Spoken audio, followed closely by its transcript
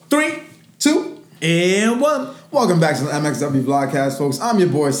And one. Welcome back to the MXW Vlogcast, folks. I'm your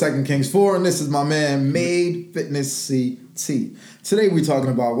boy, Second Kings 4, and this is my man, Made Fitness CT. Today we're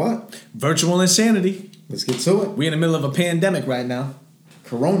talking about what? Virtual insanity. Let's get to it. We're in the middle of a pandemic right now.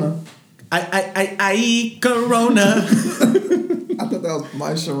 Corona. Corona. I thought that was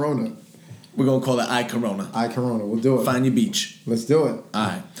my Sharona. We're going to call it Corona. Corona. We'll do it. Find your beach. Let's do it. All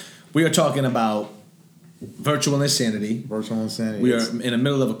right. We are talking about virtual insanity. Virtual insanity. We are in the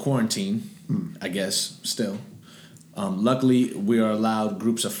middle of a quarantine, I guess, still. Luckily, we are allowed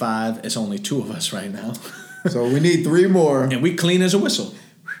groups of 5. It's only 2 of us right now. So we need 3 more. And we clean as a whistle.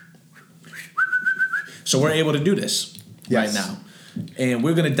 So we're able to do this right now. And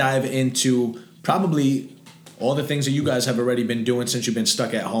we're going to dive into probably all the things that you guys have already been doing since you've been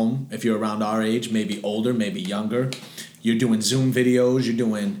stuck at home. If you're around our age, maybe older, maybe younger. You're doing Zoom videos. You're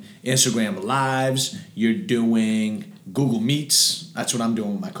doing Instagram Lives. You're doing Google Meets. That's what I'm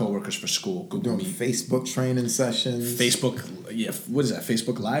doing with my coworkers for school. Google Doing Meet. Facebook training sessions. Facebook, yeah. What is that?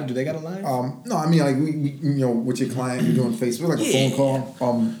 Facebook Live? Do they got a live? No, I mean like we with your client, you're doing Facebook like a phone call.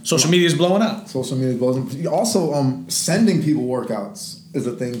 Social media is blowing up. Social media is blowing. Also, sending people workouts is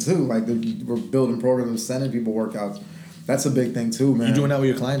a thing too. Like we're building programs, sending people workouts. That's a big thing too, man. You doing that with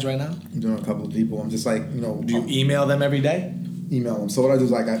your clients right now? I'm doing a couple of people. I'm just like Do you email them every day? Email them. So what I do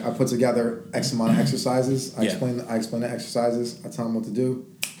is like I put together X amount of exercises. I explain the exercises. I tell them what to do,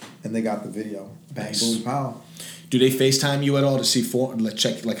 and they got the video. Bang, Nice. boom, pow. Do they FaceTime you at all to see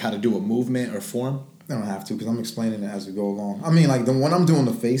check like how to do a movement or form? I don't have to because I'm explaining it as we go along. I mean, like when I'm doing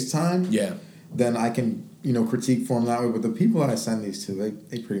the FaceTime, then I can critique form that way. But the people that I send these to,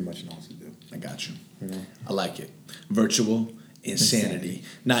 they pretty much know what to do. I got you. I like it. Virtual insanity.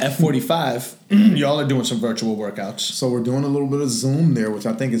 Now, F45, y'all are doing some virtual workouts. So we're doing a little bit of Zoom there, which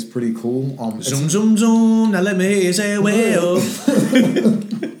I think is pretty cool. Zoom. Now let me hear you say well.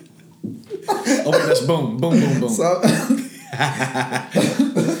 Okay, that's boom. So,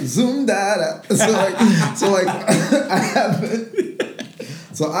 Zoom data. I haven't.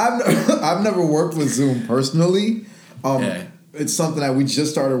 So I've never worked with Zoom personally. It's something that we just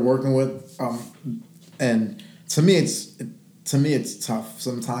started working with, and to me it's tough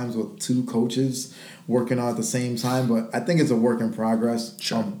sometimes with 2 coaches working on at the same time. But I think it's a work in progress.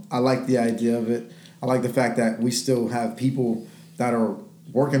 Sure. I like the idea of it. I like the fact that we still have people that are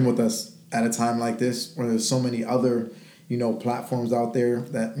working with us at a time like this, where there's so many other platforms out there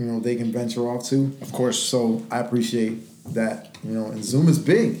that they can venture off to. Of course. So I appreciate that. And Zoom is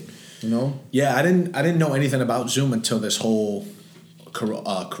big. Yeah, I didn't know anything about Zoom until this whole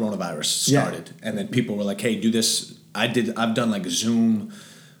coronavirus started, and then people were like, "Hey, do this." I've done like Zoom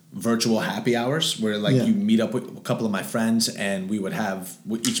virtual happy hours where you meet up with a couple of my friends and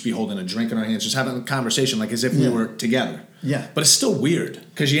we'd each be holding a drink in our hands, just having a conversation like as if we were together. Yeah, but it's still weird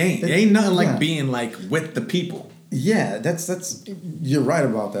because you ain't nothing like being like with the people. Yeah, that's you're right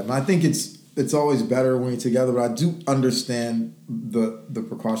about that, and I think it's always better when you're together, but I do understand the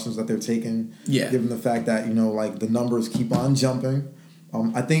precautions that they're taking. Yeah. Given the fact that, the numbers keep on jumping.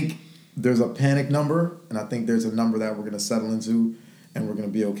 I think there's a panic number, and I think there's a number that we're going to settle into, and we're going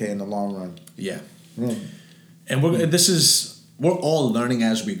to be okay in the long run. Yeah. And we're all learning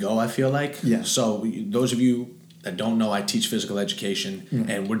as we go, I feel like. Yeah. So those of you that don't know, I teach physical education,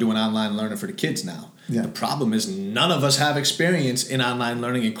 and we're doing online learning for the kids now. Yeah. The problem is none of us have experience in online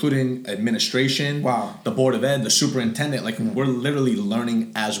learning, including administration, the board of ed, the superintendent. We're literally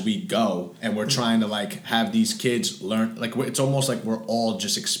learning as we go, and we're trying to have these kids learn. It's almost like we're all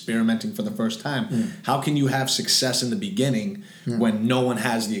just experimenting for the first time. How can you have success in the beginning when no one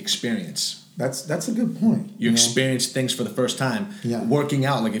has the experience? That's a good point. You experience things for the first time. Yeah. Working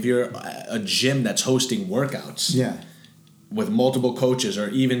out, if you're a gym that's hosting workouts. Yeah. With multiple coaches, or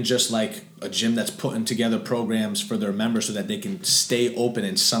even just a gym that's putting together programs for their members so that they can stay open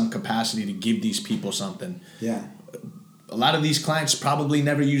in some capacity to give these people something. Yeah. A lot of these clients probably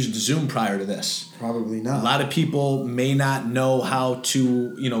never used Zoom prior to this. Probably not. A lot of people may not know how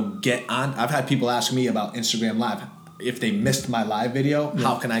to, get on. I've had people ask me about Instagram Live. If they missed my live video,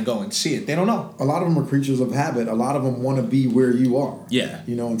 how can I go and see it? They don't know. A lot of them are creatures of habit. A lot of them want to be where you are. Yeah.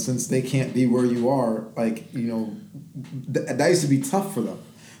 And since they can't be where you are, that used to be tough for them.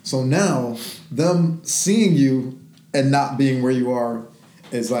 So now, them seeing you and not being where you are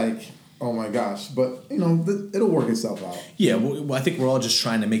is like, oh my gosh. But, it'll work itself out. Yeah, well, I think we're all just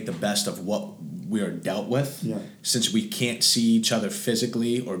trying to make the best of what we are dealt with. Yeah. Since we can't see each other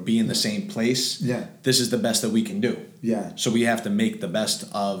physically or be in the same place, this is the best that we can do. Yeah. So we have to make the best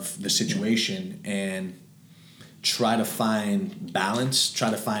of the situation and try to find balance,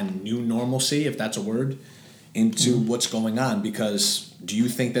 try to find new normalcy, if that's a word, into what's going on, because Do you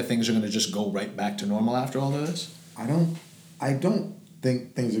think that things are going to just go right back to normal after all of this? I don't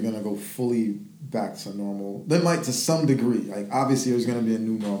think things are going to go fully back to normal. They might to some degree. Like, obviously, there's going to be a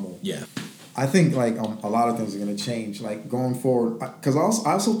new normal. Yeah. I think, like, a lot of things are going to change, like, going forward. Because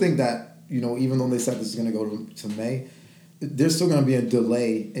I also think that, even though they said this is going to go to May, there's still going to be a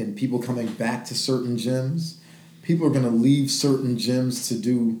delay in people coming back to certain gyms. People are going to leave certain gyms to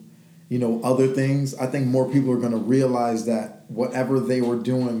do, other things. I think more people are going to realize that whatever they were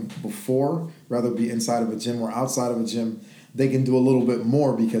doing before, whether it be inside of a gym or outside of a gym, they can do a little bit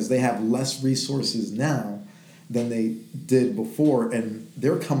more because they have less resources now than they did before. And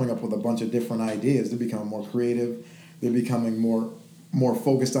they're coming up with a bunch of different ideas. They're becoming more creative. They're becoming more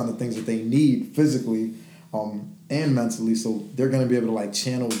focused on the things that they need physically and mentally. So they're going to be able to, like,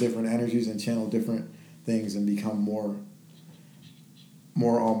 channel different energies and channel different things and become more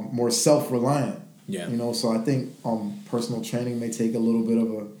self-reliant. Yeah. So I think personal training may take a little bit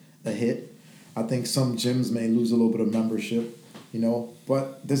of a hit. I think some gyms may lose a little bit of membership,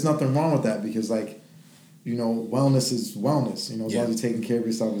 but there's nothing wrong with that because, like, wellness is wellness. As long as you're taking care of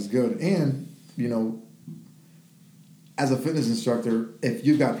yourself is good. And, as a fitness instructor, if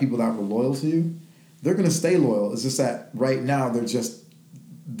you've got people that are loyal to you, they're going to stay loyal. It's just that right now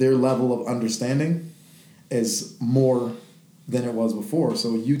their level of understanding is more than it was before.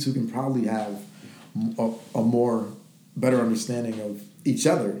 So you two can probably have a more better understanding of each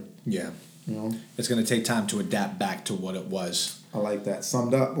other. Yeah. It's going to take time to adapt back to what it was. I like that.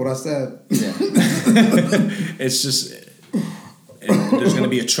 Summed up what I said. Yeah. It's just, there's going to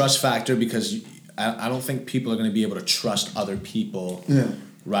be a trust factor because I don't think people are going to be able to trust other people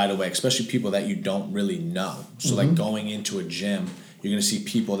right away, especially people that you don't really know. So, like, going into a gym, you're going to see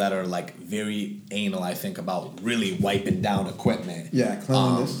people that are, like, very anal, I think, about really wiping down equipment. Yeah,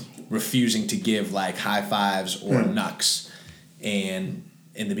 cleanliness. Refusing to give, like, high fives or knucks. And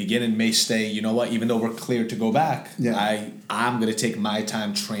in the beginning may say, you know what, even though we're cleared to go back, I'm going to take my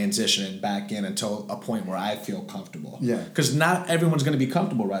time transitioning back in until a point where I feel comfortable. Yeah. Because not everyone's going to be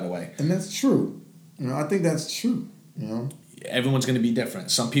comfortable right away. And that's true. I think that's true. Everyone's going to be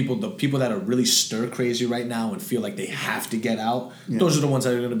different. Some people, the people that are really stir crazy right now and feel like they have to get out, those are the ones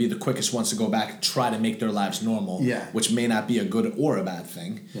that are going to be the quickest ones to go back and try to make their lives normal, which may not be a good or a bad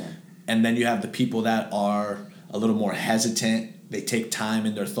thing. Yeah. And then you have the people that are a little more hesitant. They take time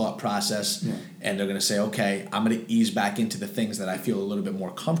in their thought process, and they're going to say, okay, I'm going to ease back into the things that I feel a little bit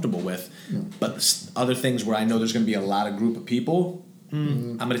more comfortable with. But other things where I know there's going to be a lot of group of people,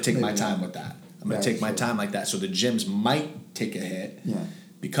 I'm going to take my time with that. I'm going to take my time like that. So the gyms might take a hit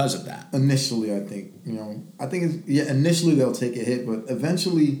because of that. Initially, I think. Initially they'll take a hit, but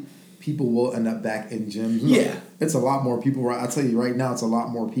eventually people will end up back in gyms. It's a lot more people. I'll tell you right now, it's a lot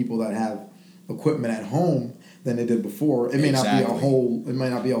more people that have equipment at home than they did before. It may not be a whole. It might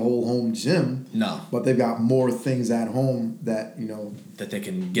not be a whole home gym. No, but they've got more things at home that that they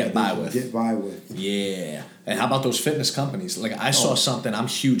can get by with. Yeah, and how about those fitness companies? Like I saw something. I'm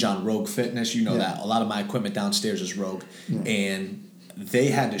huge on Rogue Fitness. You know that a lot of my equipment downstairs is Rogue, and they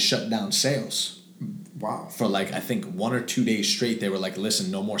had to shut down sales. Wow. For like, I think 1 or 2 days straight, they were like, listen,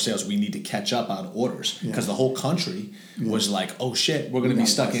 no more sales. We need to catch up on orders. Because the whole country was like, oh shit, we're going to be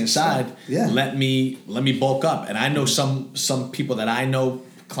stuck inside. Let me bulk up. And I know some people that I know,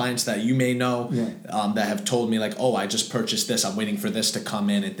 clients that you may know, that have told me like, oh, I just purchased this. I'm waiting for this to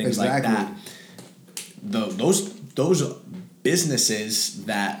come in and things like that. Those businesses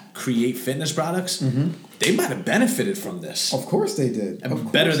that create fitness products, they might have benefited from this. Of course they did.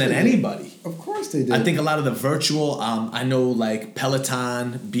 Better than anybody. Of course they did. I think a lot of the virtual, I know like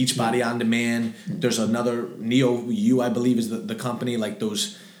Peloton, Beachbody On Demand, there's another, Neo U, I believe is the company, like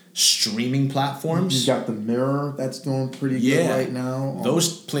those streaming platforms. You got the Mirror that's doing pretty good right now.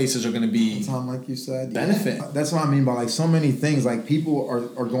 Those places are going to be Peloton, like you said. Benefit. That's what I mean by like so many things. Like people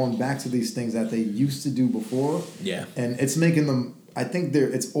are going back to these things that they used to do before. Yeah. And it's making them, I think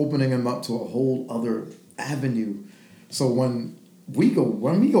it's opening them up to a whole other avenue. So when we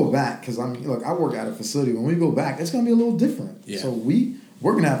go back, because I work at a facility. When we go back, it's going to be a little different. Yeah. So we're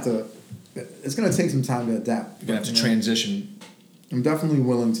going to have to. It's going to take some time to adapt. You're going to have to transition. I'm definitely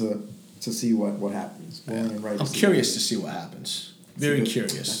willing to see what happens. I'm curious to see what happens. Very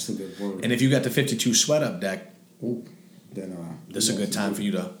curious. That's a good word. And if you got the 52 sweat up deck, then this is a good time for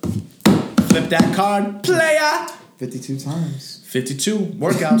you to flip that card, player. 52 times. 52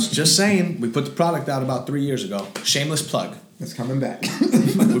 workouts. Just saying. We put the product out about 3 years ago. Shameless plug. It's coming back.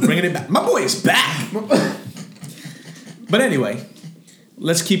 We're bringing it back. My boy is back. But anyway,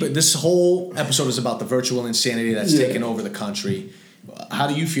 let's keep it. This whole episode is about the virtual insanity that's taken over the country. How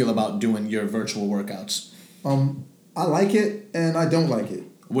do you feel about doing your virtual workouts? I like it and I don't like it.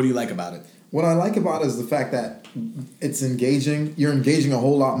 What do you like about it? What I like about it is the fact that it's engaging. You're engaging a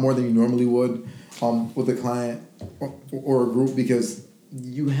whole lot more than you normally would with a client or a group, because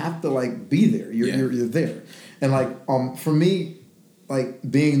you have to like be there. You're there. And like for me, like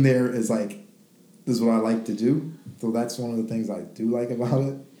being there is like, this is what I like to do. So that's one of the things I do like about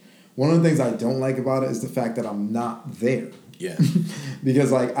it. One of the things I don't like about it is the fact that I'm not there. Yeah.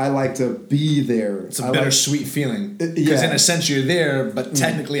 Because like I like to be there. It's a bittersweet feeling. Because in a sense you're there, but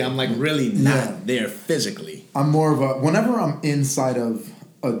technically I'm like really not there physically. I'm more of a, whenever I'm inside of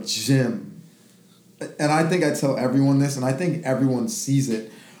a gym, and I think I tell everyone this, and I think everyone sees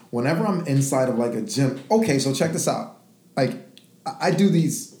it, whenever I'm inside of like a gym, okay, so check this out. Like I do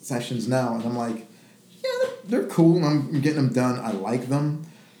these sessions now and I'm like, yeah, they're cool and I'm getting them done. I like them.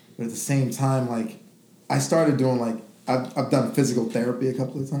 But at the same time, like I started doing like, I've done physical therapy a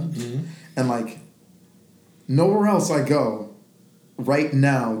couple of times. Mm-hmm. And like nowhere else I go right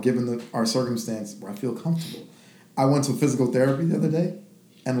now, given our circumstance, where I feel comfortable. I went to physical therapy the other day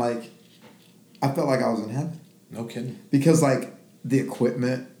and like I felt like I was in heaven. No kidding. Because like the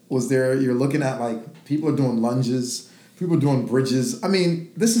equipment was there. You're looking at like people are doing lunges, people are doing bridges. I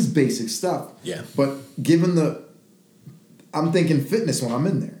mean, this is basic stuff. Yeah. But I'm thinking fitness when I'm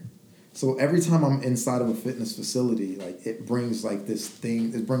in there. So every time I'm inside of a fitness facility, like it brings like this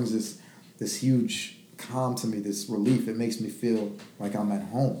thing, it brings this huge calm to me, this relief. It makes me feel like I'm at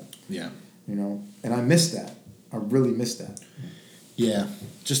home. Yeah. You know, and I miss that. I really miss that. Yeah.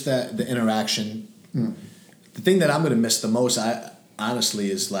 Just that, the interaction. Mm. The thing that I'm going to miss the most,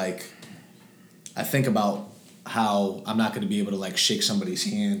 honestly, is like, I think about how I'm not going to be able to like shake somebody's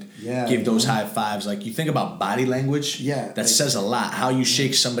hand, give those high fives. Like you think about body language, that says a lot. How you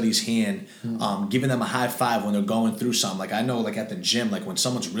shake somebody's hand, giving them a high five when they're going through something. Like I know, like at the gym, like when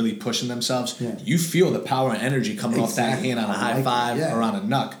someone's really pushing themselves, you feel the power and energy coming off that hand on a high five or on a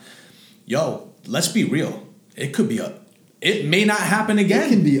knuck. Yo, let's be real. It may not happen again. It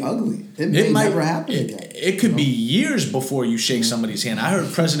can be ugly. It might never happen again. It could be years before you shake somebody's hand. I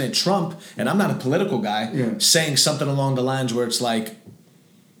heard President Trump, and I'm not a political guy, saying something along the lines where it's like,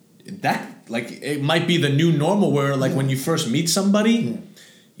 that, like, it might be the new normal where, like, when you first meet somebody,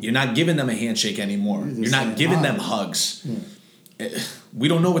 you're not giving them a handshake anymore. You're not giving them hugs. We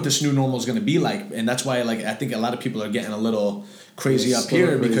don't know what this new normal is going to be like, and that's why, like, I think a lot of people are getting a little crazy up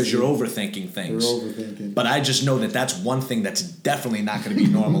here because you're overthinking things. But I just know that that's one thing that's definitely not going to be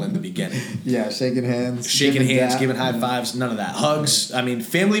normal in the beginning. Shaking hands, giving high fives, none of that. Hugs. I mean,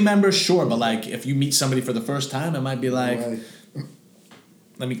 family members, sure, but like if you meet somebody for the first time, it might be like,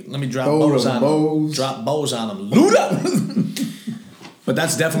 let me drop bows on them. Drop bows on them. Luda. But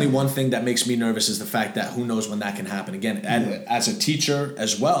that's definitely one thing that makes me nervous is the fact that who knows when that can happen again. And as a teacher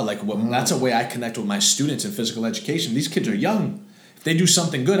as well, like that's a way I connect with my students in physical education. These kids are young. If they do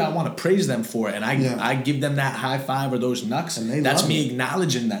something good, I want to praise them for it. And I give them that high five or those knucks. And that's me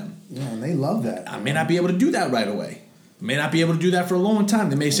acknowledging them. Yeah, and they love that. I may not be able to do that right away. I may not be able to do that for a long time.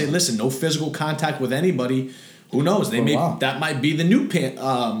 They may say, listen, no physical contact with anybody. Who knows? That might be the new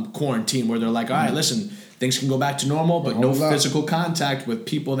quarantine where they're like, all right, listen, things can go back to normal, but no physical contact with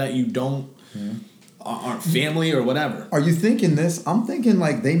people that you aren't family or whatever. Are you thinking this? I'm thinking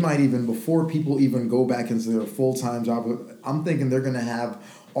like they might even, before people even go back into their full-time job, I'm thinking they're going to have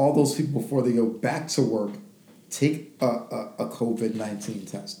all those people before they go back to work take a COVID-19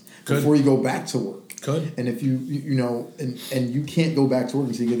 test before you go back to work. Could. And if you know, and you can't go back to work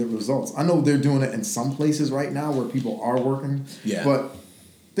until you get the results. I know they're doing it in some places right now where people are working. Yeah. But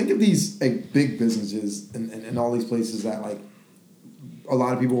think of these like big businesses and all these places that like a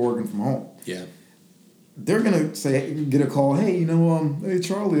lot of people are working from home. Yeah. They're gonna get a call. Hey, hey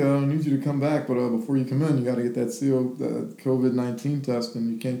Charlie, I need you to come back, but before you come in, you got to get that COVID-19 test,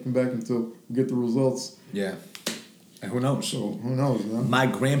 and you can't come back until you get the results. Yeah. And who knows? So who knows? Man? My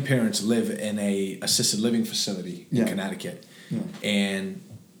grandparents live in a assisted living facility in Connecticut, and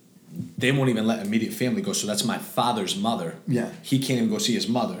they won't even let immediate family go. So that's my father's mother. Yeah, he can't even go see his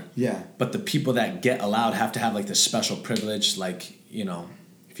mother. Yeah, but the people that get allowed have to have like this special privilege, like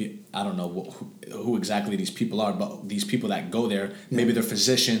I don't know who exactly these people are, but these people that go there, maybe they're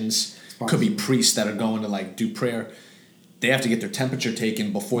physicians, could be priests that are going to like do prayer. They have to get their temperature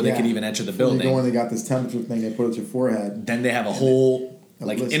taken before they can even enter the building. They got this temperature thing they put at your forehead. Then they have a whole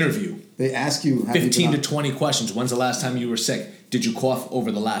interview. They ask you 15 to 20 questions. When's the last time you were sick? Did you cough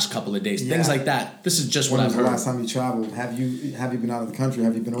over the last couple of days? Things like that. This is just what I've heard. When was the last time you traveled? Have you been out of the country?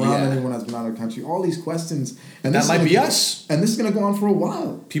 Have you been around anyone that's been out of the country? All these questions. And that might be us. And this is going to go on for a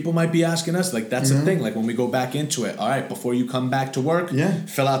while. People might be asking us. Like, that's the thing. Like, when we go back into it, all right, before you come back to work,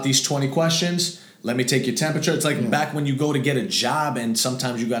 fill out these 20 questions. let me take your temperature. It's like back when you go to get a job and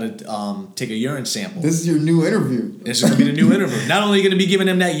sometimes you got to take a urine sample. This is your new interview. This is going to be the new interview. Not only are you going to be giving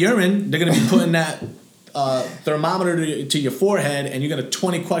them that urine, they're going to be putting that thermometer to your forehead, and you got a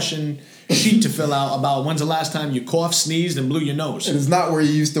 20-question sheet to fill out about when's the last time you coughed, sneezed, and blew your nose. And it's not where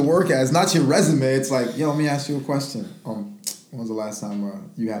you used to work at. It's not your resume. It's like, let me ask you a question. When was the last time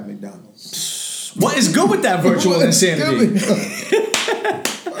you had McDonald's? What is good with that virtual insanity?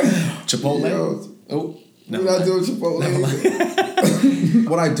 Chipotle? We're not doing Chipotle.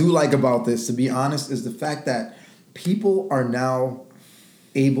 What I do like about this, to be honest, is the fact that people are now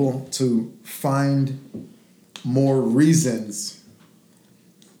able to find more reasons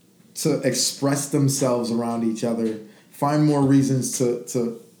to express themselves around each other, find more reasons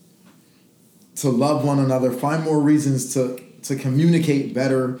to love one another, find more reasons to communicate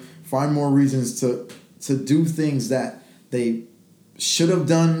better, find more reasons to do things that they should have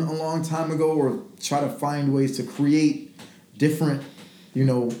done a long time ago, or try to find ways to create different,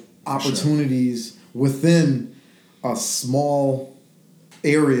 opportunities within a small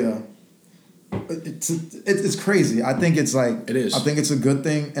area. It's crazy. I think it's like, it is. I think it's a good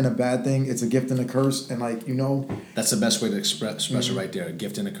thing and a bad thing. It's a gift and a curse, and that's the best way to express it right there. A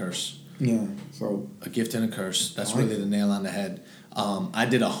gift and a curse. Yeah. So a gift and a curse. That's really the nail on the head. I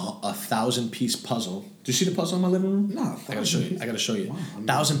did a 1,000-piece puzzle. Do you see the puzzle in my living room? No. I gotta show you. Wow,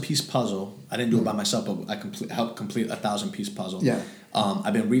 1,000-piece puzzle. I didn't do it by myself, but I helped complete a 1,000-piece puzzle. Yeah.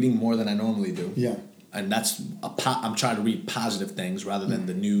 I've been reading more than I normally do. Yeah. And that's I'm trying to read positive things rather than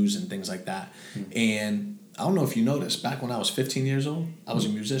the news and things like that. And I don't know if you noticed, back when I was 15 years old, I was a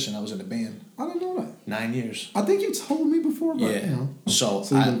musician. I was in a band. I didn't know that. 9 years. I think you told me before, but So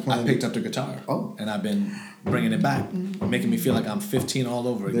I picked up the guitar. Oh. And I've been bringing it back, making me feel like I'm 15 all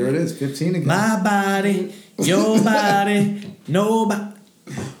over again. There it is, 15 again. My body, your body, nobody.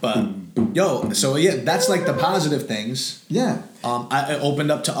 But that's like the positive things. Yeah. I opened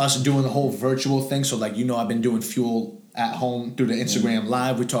up to us doing the whole virtual thing. So I've been doing Fuel at home through the Instagram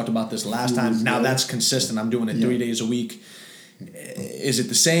Live. We talked about this last time. Now that's consistent. I'm doing it 3 days a week. Is it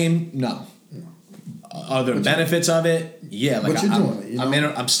the same? No. Are there benefits of it? Yeah. But you're doing it.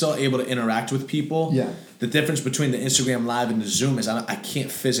 I'm still able to interact with people. Yeah. The difference between the Instagram Live and the Zoom is I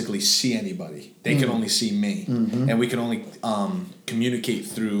can't physically see anybody. They can only see me. Mm-hmm. And we can only communicate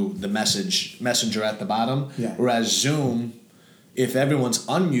through the messenger at the bottom. Yeah. Whereas Zoom, if everyone's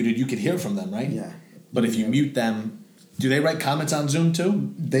unmuted, you can hear from them, right? Yeah. But if you mute them, do they write comments on Zoom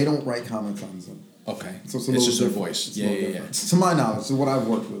too? They don't write comments on Zoom. Okay. So it's just their voice. Yeah. To my knowledge, so what I've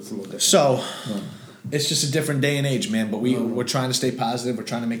worked with, it's a little different. So... It's just a different day and age, man. But we're trying to stay positive. We're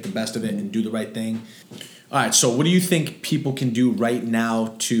trying to make the best of it and do the right thing. All right. So what do you think people can do right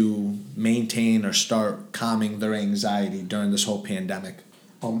now to maintain or start calming their anxiety during this whole pandemic?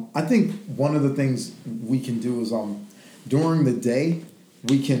 I think one of the things we can do is during the day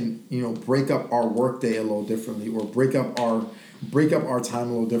we can break up our work day a little differently, or break up our time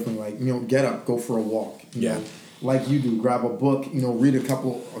a little differently. Like get up, go for a walk. You know, like you do, grab a book. Read a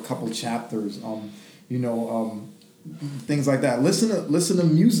couple chapters. Things like that. Listen to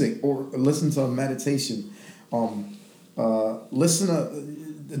music, or listen to a meditation.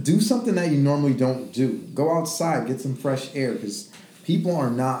 Do something that you normally don't do. Go outside, get some fresh air, because people are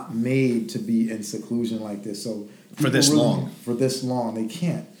not made to be in seclusion like this. So for this long, they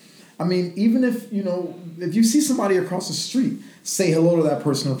can't. I mean, even if you see somebody across the street, say hello to that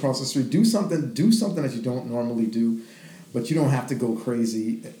person across the street. Do something that you don't normally do, but you don't have to go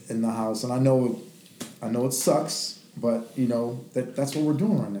crazy in the house. And I know it sucks, but that's what we're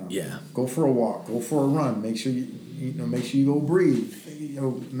doing right now. Yeah. Go for a walk, go for a run. Make sure you go breathe.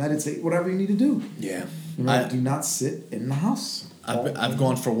 Meditate, whatever you need to do. Yeah. Do not sit in the house. I've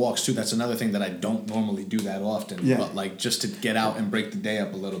gone for walks too. That's another thing that I don't normally do that often. Yeah. But just to get out and break the day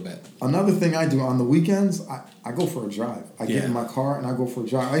up a little bit. Another thing I do on the weekends, I go for a drive. I get in my car and I go for a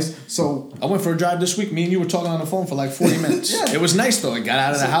drive. I went for a drive this week. Me and you were talking on the phone for like 40 minutes. Yeah. It was nice though. I got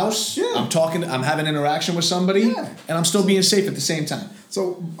out of the house. Yeah. I'm having interaction with somebody. Yeah. And I'm still being safe at the same time.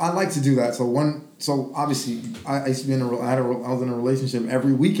 So I like to do that. So obviously I used to be I was in a relationship.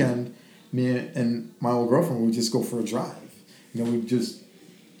 Every weekend, me and my old girlfriend would just go for a drive. We just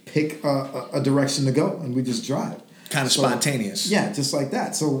pick a direction to go and we just drive. Kind of spontaneous. Yeah, just like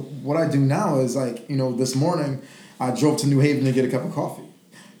that. So what I do now is this morning I drove to New Haven to get a cup of coffee.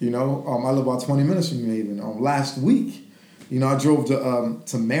 I live about 20 minutes from New Haven. Last week, I drove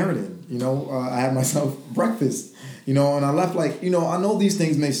to Meriden. I had myself breakfast. And I left I know these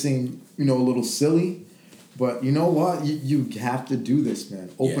things may seem a little silly, but you know what? You have to do this, man.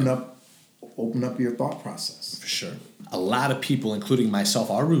 Open up open up your thought process. For sure. A lot of people, including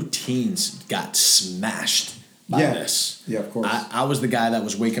myself, our routines got smashed by this. Yeah, of course. I was the guy that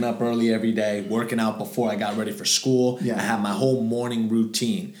was waking up early every day, working out before I got ready for school. Yeah. I had my whole morning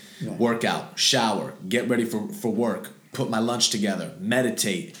routine. Yeah. Workout, shower, get ready for work, put my lunch together,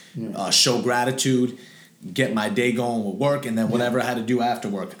 meditate, show gratitude, get my day going with work, and then whatever I had to do after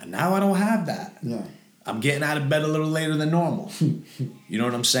work. And now I don't have that. Yeah. I'm getting out of bed a little later than normal. You know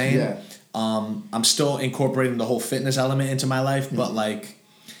what I'm saying? Yeah. I'm still incorporating the whole fitness element into my life, but like,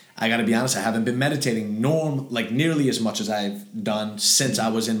 I got to be honest, I haven't been meditating nearly as much as I've done since I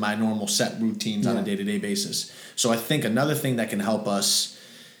was in my normal set routines on a day-to-day basis. So I think another thing that can help us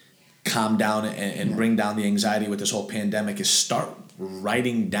calm down and bring down the anxiety with this whole pandemic is start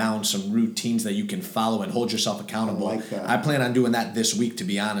writing down some routines that you can follow and hold yourself accountable. I like that. I plan on doing that this week, to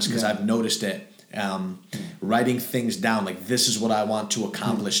be honest, because I've noticed it. Writing things down, like, this is what I want to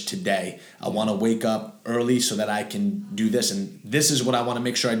accomplish today. I want to wake up early so that I can do this, and this is what I want to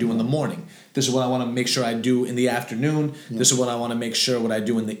make sure I do in the morning. This is what I want to make sure I do in the afternoon. This is what I want to make sure what I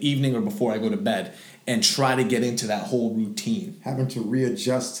do in the evening or before I go to bed, and try to get into that whole routine. Having to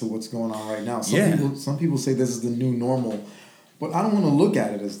readjust to what's going on right now. Some people say this is the new normal, but I don't want to look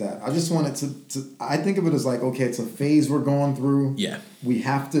at it as that. I just want it to I think of it as like, okay, it's a phase we're going through. Yeah. We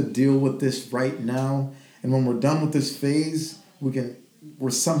have to deal with this right now. And when we're done with this phase,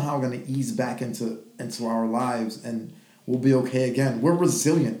 we're somehow going to ease back into our lives, and we'll be okay again. We're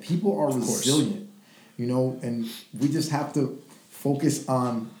resilient. People are resilient, and we just have to focus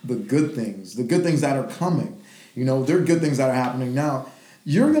on the good things that are coming. There are good things that are happening now.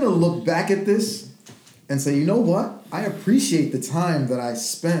 You're going to look back at this and say, you know what? I appreciate the time that I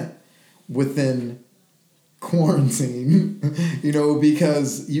spent within quarantine,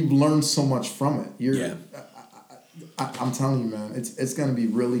 because you've learned so much from it. I'm telling you, man, it's going to be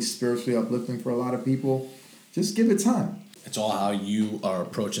really spiritually uplifting for a lot of people. Just give it time. It's all how you are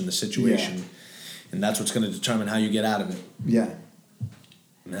approaching the situation, and that's what's going to determine how you get out of it. Yeah.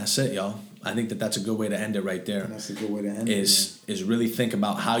 And that's it, y'all. I think that's a good way to end it right there. And that's a good way to end is really think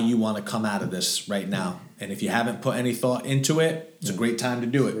about how you want to come out of this right now. And if you haven't put any thought into it, it's a great time to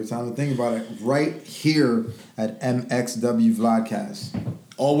do it. Great time to think about it right here at MXW Vlogcast.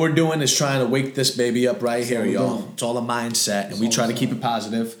 All we're doing is trying to wake this baby up right here, y'all. It's all a mindset, and we try to keep it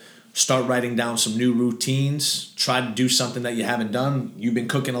positive. Start writing down some new routines. Try to do something that you haven't done. You've been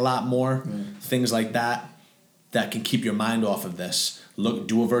cooking a lot more. Things like that can keep your mind off of this.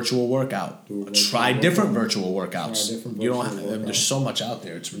 Do a virtual workout. Try different virtual workouts. There's so much out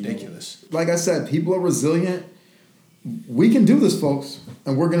there. It's ridiculous. Like I said, people are resilient. We can do this, folks,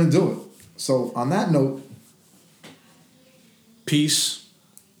 and we're going to do it. So on that note, peace.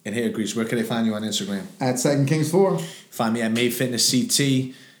 And hey, Grease, where can they find you on Instagram? At Second Kings 4. Find me at Made Fitness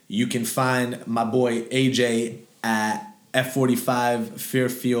CT. You can find my boy AJ at F45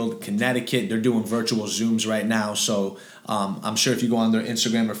 Fairfield, Connecticut. They're doing virtual Zooms right now, so I'm sure if you go on their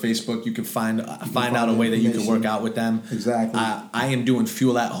Instagram or Facebook, you can find out a way that you can work out with them. Exactly. I am doing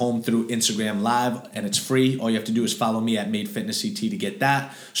Fuel at Home through Instagram Live, and it's free. All you have to do is follow me at Made Fitness CT to get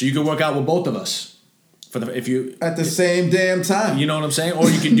that, so you can work out with both of us. At the same damn time. You know what I'm saying? Or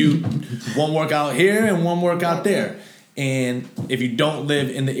you can do one workout here and one workout there. And if you don't live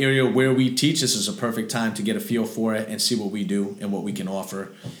in the area where we teach, this is a perfect time to get a feel for it and see what we do and what we can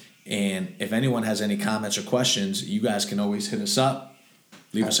offer. And if anyone has any comments or questions, you guys can always hit us up,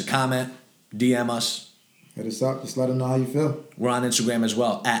 leave us a comment, DM us. Hit us up. Just let them know how you feel. We're on Instagram as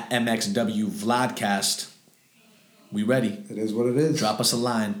well, at MXW Vlogcast. We ready. It is what it is. Drop us a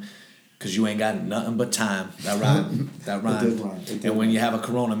line. Because you ain't got nothing but time. That rhyme. That rhyme. It did rhyme. And when you have a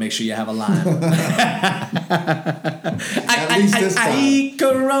Corona, make sure you have a lime. At least this time. I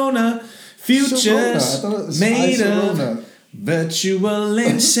Corona, futures made of virtual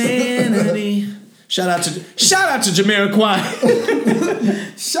insanity. Shout out to Jamiroquai.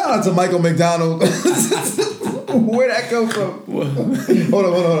 Shout out to Michael McDonald. Where'd that come from? Hold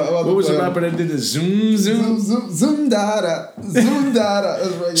on. What was the rapper that did the zoom? Zoom da. That's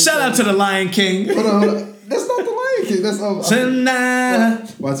right. Shout out to the Lion King. Hold on. That's not the Lion King. That's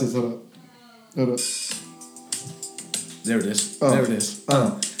watch this. Hold up. There it is.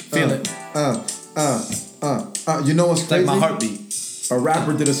 Feel it. You know what's crazy? Like my heartbeat. A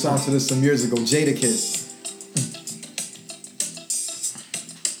rapper did a song to this some years ago, Jadakiss.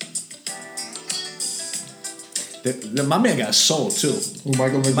 My man got soul too. Who,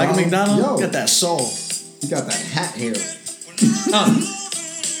 Michael McDonald? Michael McDonald? Yo, got that soul. He got that hat hair.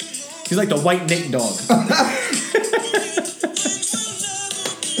 He's like the white Nate Dogg.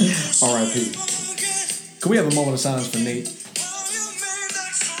 R.I.P. Can we have a moment of silence for Nate?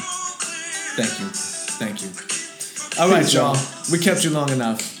 Thank you. All right, y'all. We kept you long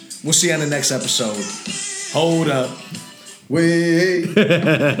enough. We'll see you on the next episode. Hold up.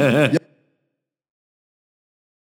 Wait.